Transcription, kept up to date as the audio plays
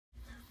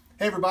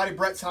Hey everybody,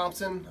 Brett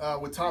Thompson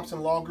with Thompson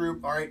Law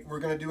Group. All right, we're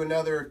going to do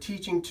another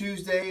Teaching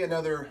Tuesday,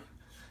 another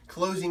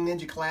Closing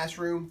Ninja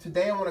Classroom.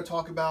 Today I want to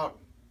talk about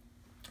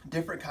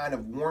different kind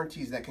of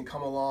warranties that can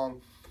come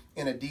along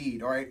in a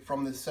deed, all right,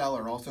 from the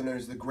seller, also known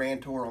as the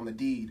grantor on the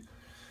deed.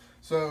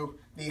 So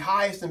the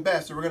highest and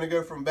best, so we're going to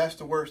go from best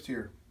to worst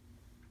here.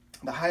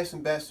 The highest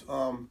and best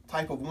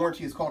type of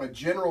warranty is called a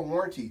general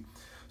warranty.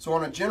 So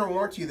on a general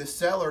warranty, the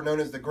seller, known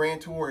as the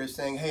grantor, is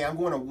saying, hey, I'm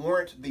going to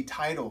warrant the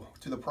title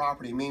to the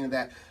property, meaning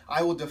that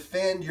I will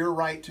defend your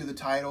right to the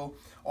title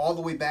all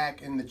the way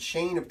back in the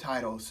chain of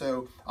title.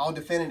 So I'll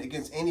defend it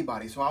against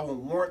anybody. So I will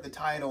warrant the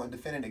title and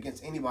defend it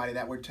against anybody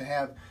that were to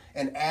have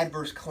an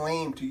adverse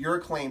claim to your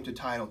claim to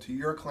title, to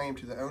your claim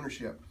to the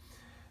ownership.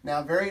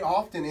 Now, very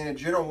often in a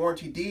general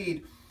warranty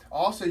deed,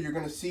 also you're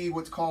going to see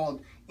what's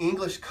called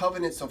English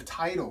covenants of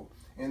title.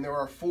 And there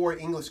are 4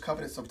 English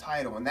covenants of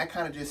title, and that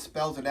kind of just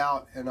spells it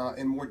out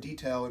in more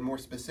detail and more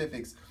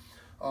specifics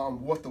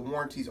what the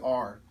warranties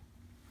are.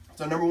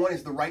 So number 1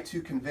 is the right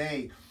to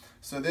convey.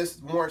 So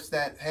this warrants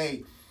that,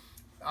 hey,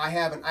 I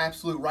have an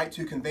absolute right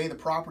to convey the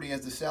property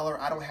as the seller.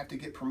 I don't have to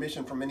get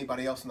permission from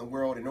anybody else in the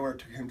world in order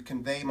to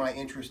convey my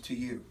interest to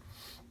you.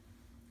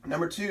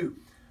 Number 2,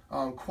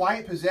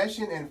 quiet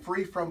possession and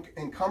free from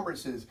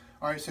encumbrances.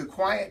 All right, so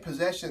quiet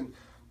possession,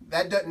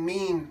 that doesn't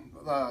mean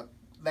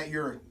that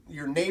your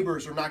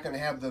neighbors are not going to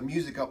have the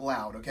music up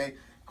loud, okay?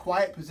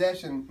 Quiet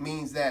possession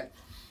means that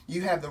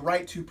you have the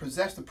right to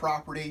possess the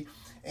property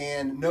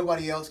and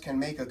nobody else can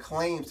make a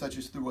claim, such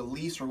as through a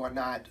lease or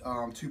whatnot,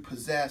 to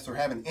possess or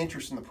have an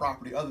interest in the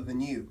property other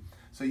than you.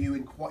 So you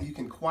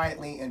can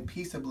quietly and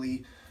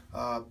peaceably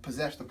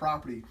possess the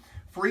property.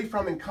 Free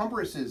from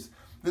encumbrances.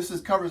 This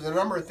covers a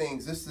number of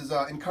things. This is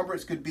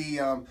encumbrance could be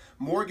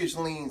mortgage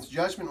liens,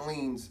 judgment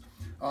liens.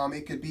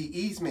 It could be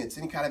easements,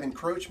 any kind of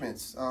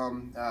encroachments,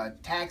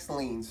 tax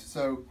liens.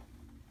 So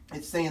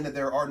it's saying that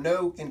there are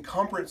no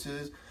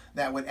encumbrances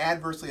that would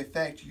adversely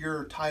affect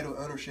your title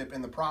ownership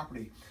in the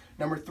property.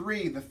 Number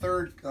 3, the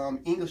third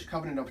English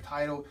covenant of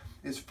title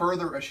is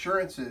further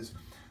assurances.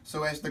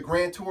 So as the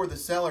grantor, the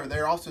seller,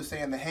 they're also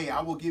saying that, hey,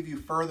 I will give you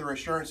further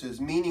assurances,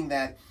 meaning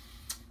that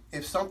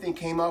if something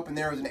came up and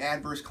there was an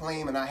adverse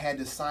claim and I had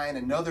to sign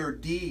another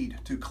deed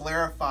to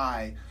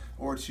clarify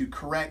or to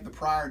correct the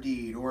prior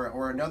deed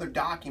or another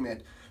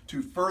document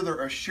to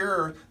further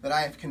assure that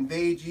I have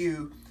conveyed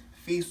you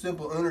fee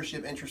simple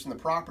ownership interest in the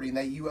property and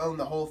that you own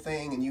the whole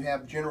thing and you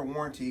have general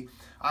warranty,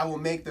 I will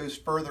make those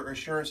further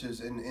assurances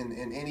in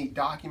any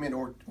document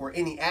or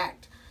any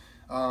act.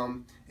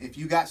 If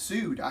you got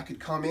sued, I could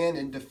come in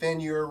and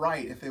defend your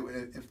right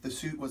if the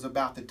suit was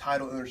about the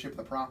title ownership of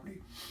the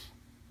property.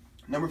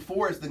 Number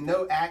 4 is the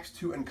no acts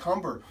to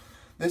encumber.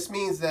 This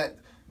means that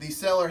the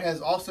seller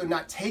has also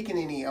not taken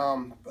any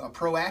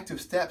proactive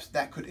steps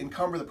that could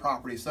encumber the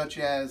property, such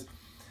as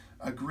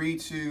agree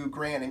to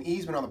grant an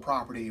easement on the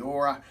property,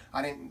 or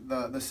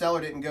the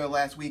seller didn't go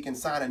last week and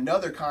sign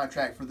another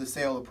contract for the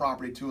sale of the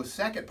property to a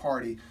second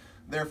party.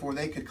 Therefore,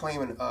 they could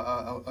claim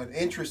an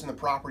interest in the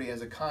property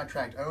as a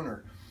contract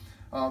owner.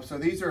 So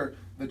these are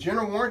the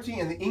general warranty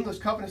and the English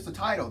covenants of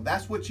title.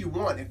 That's what you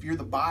want if you're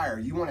the buyer.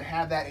 You want to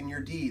have that in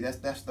your deed.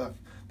 That's the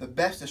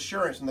best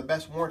assurance and the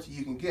best warranty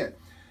you can get.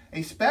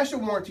 A special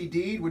warranty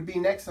deed would be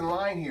next in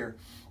line here.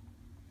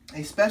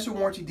 A special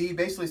warranty deed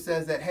basically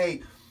says that,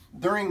 hey,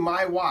 during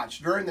my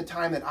watch, during the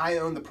time that I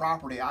own the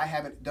property, I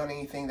haven't done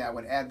anything that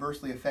would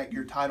adversely affect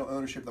your title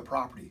ownership of the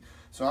property.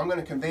 So I'm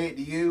going to convey it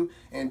to you,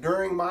 and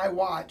during my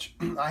watch,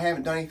 I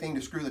haven't done anything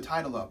to screw the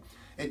title up.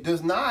 It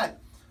does not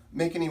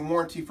make any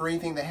warranty for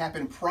anything that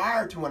happened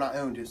prior to when I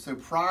owned it. So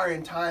prior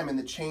in time in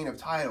the chain of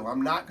title,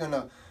 I'm not going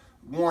to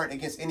warrant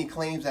against any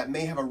claims that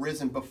may have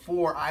arisen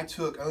before I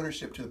took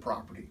ownership to the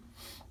property.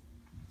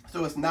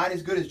 So it's not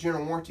as good as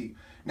general warranty.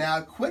 Now,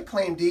 a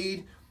quitclaim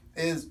deed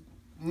is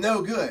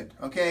no good,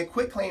 okay? A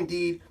quitclaim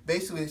deed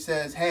basically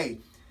says, hey,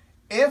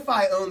 if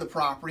I own the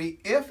property,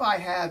 if I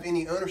have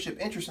any ownership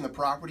interest in the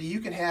property, you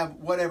can have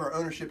whatever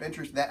ownership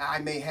interest that I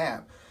may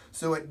have.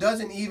 So it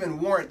doesn't even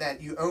warrant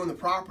that you own the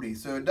property.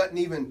 So it doesn't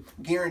even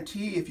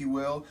guarantee, if you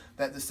will,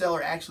 that the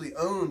seller actually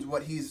owns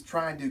what he's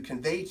trying to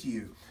convey to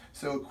you.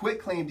 So a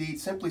quitclaim deed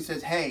simply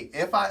says, hey,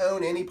 if I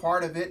own any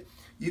part of it,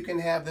 you can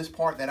have this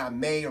part that I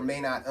may or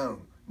may not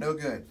own. No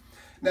good.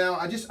 Now,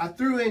 I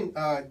threw in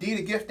deed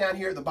of gift down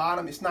here at the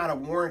bottom. It's not a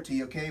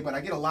warranty, okay, but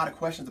I get a lot of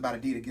questions about a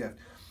deed of gift.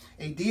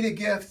 A deed of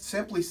gift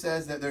simply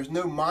says that there's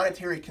no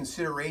monetary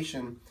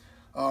consideration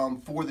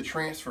for the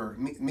transfer,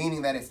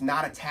 meaning that it's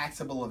not a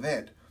taxable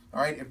event.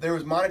 All right, if there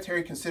was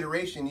monetary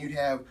consideration, you'd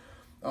have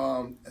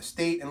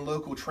state and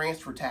local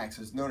transfer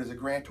taxes, known as a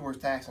grantor's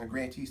tax and a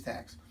grantee's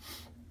tax.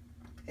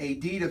 A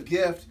deed of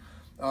gift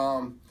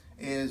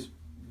is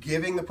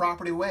giving the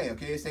property away,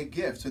 okay? It's a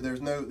gift, so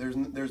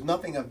there's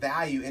nothing of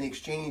value in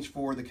exchange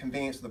for the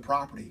conveyance of the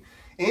property.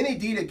 In a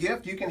deed of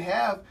gift, you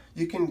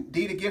can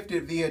deed of gift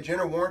it via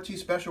general warranty,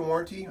 special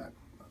warranty.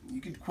 You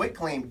can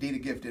quitclaim deed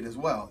of gift it as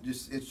well.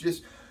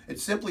 It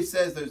simply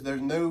says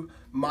there's no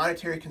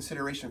monetary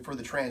consideration for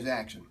the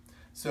transaction.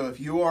 So if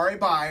you are a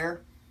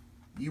buyer,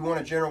 you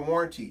want a general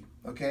warranty,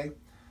 okay?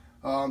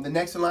 The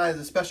next in line is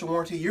a special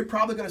warranty. You're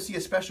probably going to see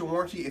a special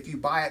warranty if you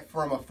buy it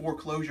from a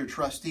foreclosure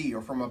trustee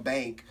or from a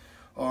bank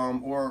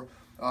or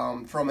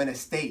from an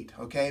estate,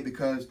 okay?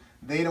 Because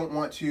they don't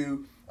want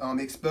to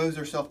expose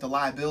themselves to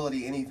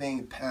liability,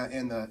 anything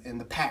in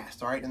the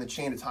past, all right, in the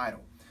chain of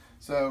title.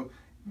 So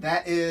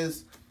that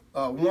is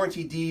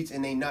warranty deeds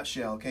in a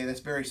nutshell, okay? That's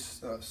a very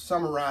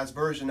summarized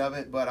version of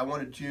it, but I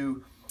wanted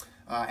to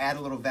add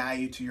a little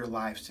value to your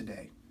lives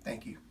today.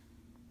 Thank you.